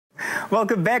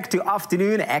Welcome back to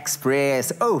Afternoon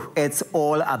Express. Oh, it's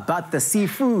all about the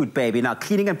seafood, baby. Now,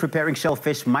 cleaning and preparing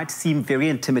shellfish might seem very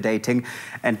intimidating,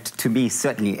 and to me,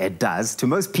 certainly it does. To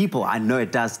most people, I know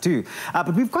it does too.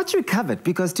 But we've got you covered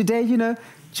because today, you know,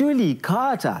 Julie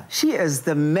Carter, she is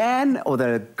the man or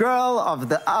the girl of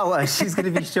the hour. She's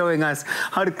going to be showing us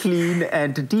how to clean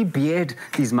and debeard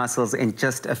these mussels in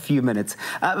just a few minutes.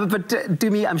 But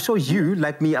Dumi, I'm sure you,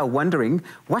 like me, are wondering,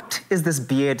 what is this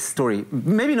beard story?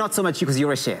 Maybe not so much because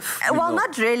you're a chef. Well,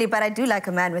 not really, but I do like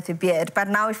a man with a beard. But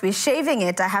now if we're shaving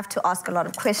it, I have to ask a lot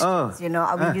of questions. Oh. You know,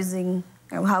 are we using...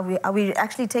 Are we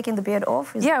actually taking the beard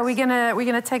off? Yeah, we're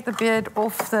gonna take the beard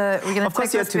off the. Of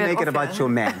course, you have to make it about your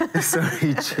man.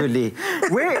 Sorry, Julie.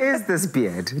 Where is this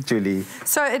beard, Julie?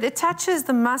 So it attaches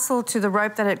the mussel to the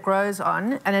rope that it grows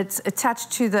on, and it's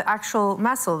attached to the actual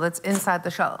mussel that's inside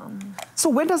the shell. So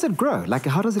when does it grow? Like,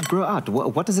 how does it grow out?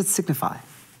 What does it signify?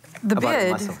 The beard?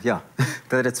 The mussel, yeah.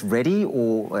 That it's ready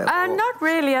or... Not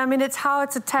really. I mean, it's how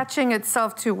it's attaching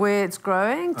itself to where it's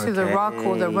growing, to the rock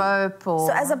or the rope or...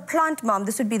 So as a plant mom,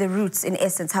 this would be the roots, in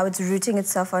essence, how it's rooting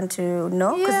itself onto...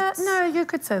 No? Yeah, no, you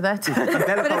could say that.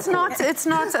 But it's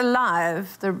not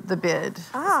alive, the beard.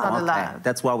 It's not alive.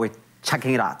 That's why we're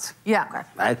chucking it out. Yeah.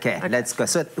 Okay, let's go.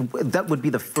 So that would be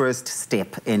the first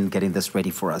step in getting this ready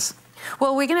for us.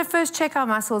 Well, we're going to first check our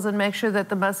mussels and make sure that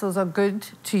the mussels are good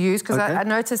to use, because I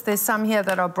noticed there's some here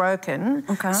that are broken.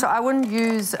 Okay. So I wouldn't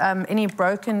use any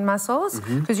broken mussels,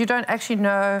 because you don't actually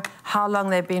know how long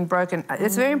they've been broken.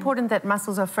 It's very important that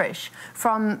mussels are fresh.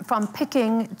 From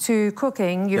picking to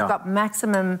cooking, you've got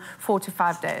maximum 4 to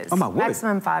 5 days. Oh, my word.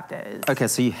 Maximum 5 days. Okay,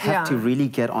 so you have to really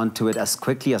get onto it as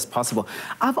quickly as possible.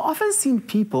 I've often seen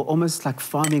people almost like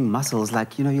farming mussels,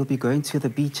 like, you know, you'll be going to the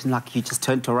beach and like you just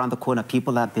turn to around the corner,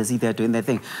 people are busy there doing their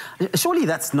thing. Surely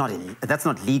that's not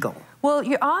legal. Well,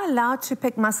 you are allowed to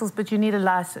pick mussels, but you need a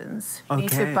license. You need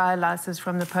to buy a license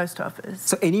from the post office.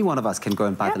 So any one of us can go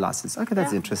and buy the license. Okay,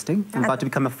 that's interesting. I'm about to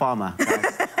become a farmer.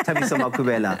 Tabiso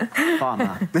Makubela,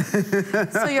 farmer.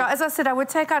 So yeah, as I said, I would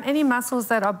take out any mussels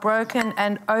that are broken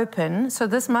and open. So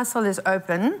this mussel is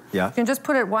open. Yeah. You can just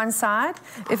put it one side.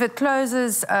 If it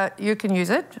closes, you can use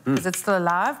it because it's still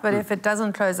alive. But if it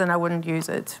doesn't close, then I wouldn't use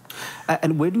it.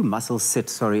 And where do mussels sit,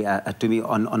 sorry, Dumi,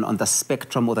 on the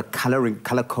spectrum or the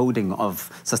color coding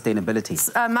of sustainability?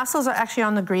 Mussels are actually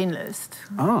on the green list.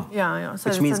 Oh. Yeah.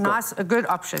 So it's a good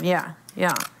option, yeah.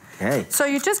 Okay. So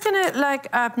you're just going to, like,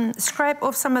 scrape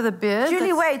off some of the beard.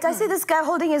 Julie, wait. I see this guy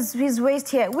holding his waist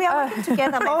here. We are working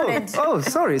together, my friend. Oh,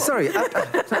 sorry.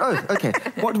 Okay.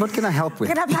 What can I help with?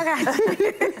 Okay,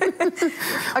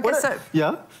 so...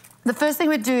 Yeah? The first thing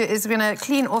we do is we're going to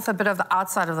clean off a bit of the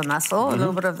outside of the mussel, a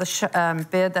little bit of the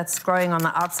beard that's growing on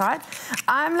the outside.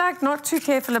 I'm, like, not too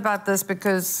careful about this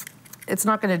because... it's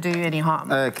not going to do you any harm,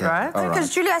 right?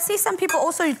 Because, Julie, I see some people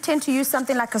also tend to use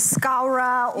something like a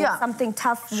scourer or something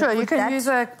tough. Sure, you can use,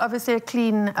 obviously, a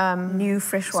clean... new,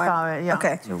 fresh one. Scourer, yeah.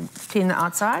 Okay. So clean the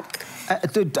outside.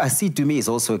 I see Dumi is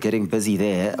also getting busy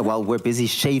there while we're busy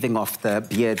shaving off the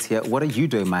beards here. What are you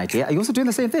doing, my dear? Are you also doing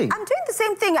the same thing? I'm doing the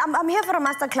same thing. I'm here for a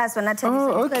master class when I tell you.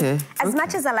 Okay. As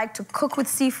much as I like to cook with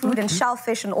seafood and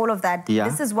shellfish and all of that,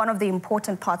 this is one of the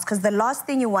important parts, because the last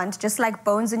thing you want, just like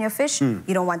bones in your fish,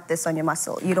 you don't want this on your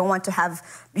mussel. You don't want to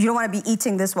be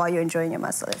eating this while you're enjoying your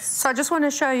mussel. So I just want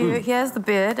to show you, here's the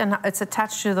beard, and it's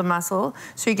attached to the mussel.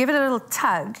 So you give it a little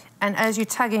tug, and as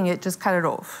you're tugging it, just cut it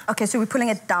off. Okay, so we're pulling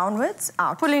it downwards,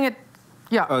 out. Pulling it,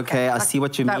 Okay, I see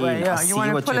what you mean. Way, I see what you mean.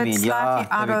 You want to pull it slightly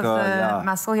out of the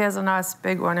mussel. Here's a nice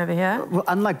big one over here. Well,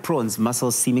 unlike prawns,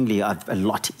 mussels seemingly are a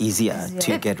lot easier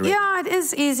to get rid of. Yeah, it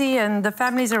is easy, and the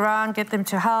families around, get them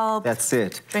to help. That's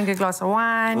it. Drink a glass of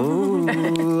wine.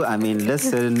 Ooh, I mean,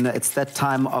 listen, it's that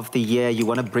time of the year. You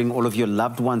want to bring all of your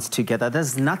loved ones together.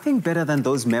 There's nothing better than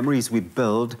those memories we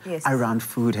build around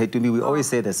food. Hey, Dumi, we always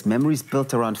say this. Memories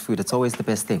built around food. It's always the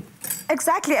best thing.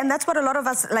 Exactly, and that's what a lot of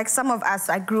us, like some of us,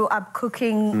 I grew up cooking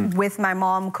with my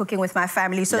mom, cooking with my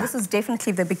family. So this is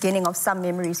definitely the beginning of some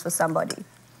memories for somebody.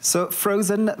 So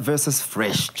frozen versus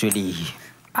fresh, Julie.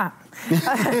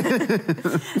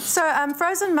 So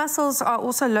frozen mussels are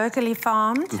also locally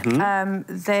farmed.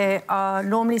 They are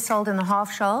normally sold in a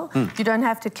half shell. You don't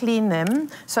have to clean them,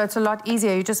 so it's a lot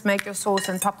easier. You just make your sauce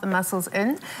and pop the mussels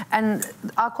in. And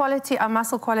our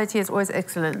mussel quality is always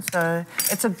excellent, so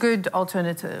it's a good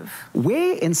alternative.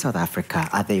 Where in South Africa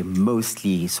are they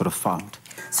mostly sort of farmed?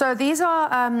 So these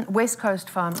are West Coast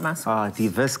farmed mussels. Ah, the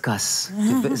viscous.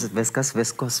 Is it viscous?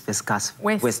 Viscous.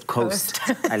 West Coast.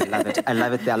 I love it. I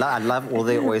love it. I love all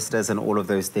their oysters and all of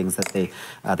those things that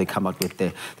they come out with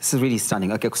there. This is really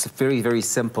stunning. Okay, so very, very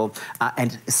simple.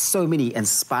 And so many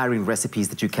inspiring recipes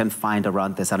that you can find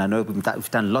around this. And I know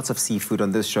we've done lots of seafood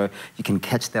on this show. You can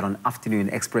catch that on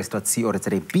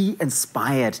afternoonexpress.co.za. Be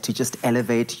inspired to just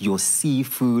elevate your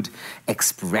seafood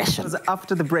expressions.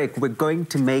 After the break, we're going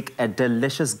to make a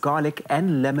delicious garlic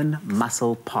and lemon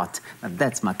mussel pot. Now,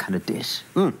 that's my kind of dish.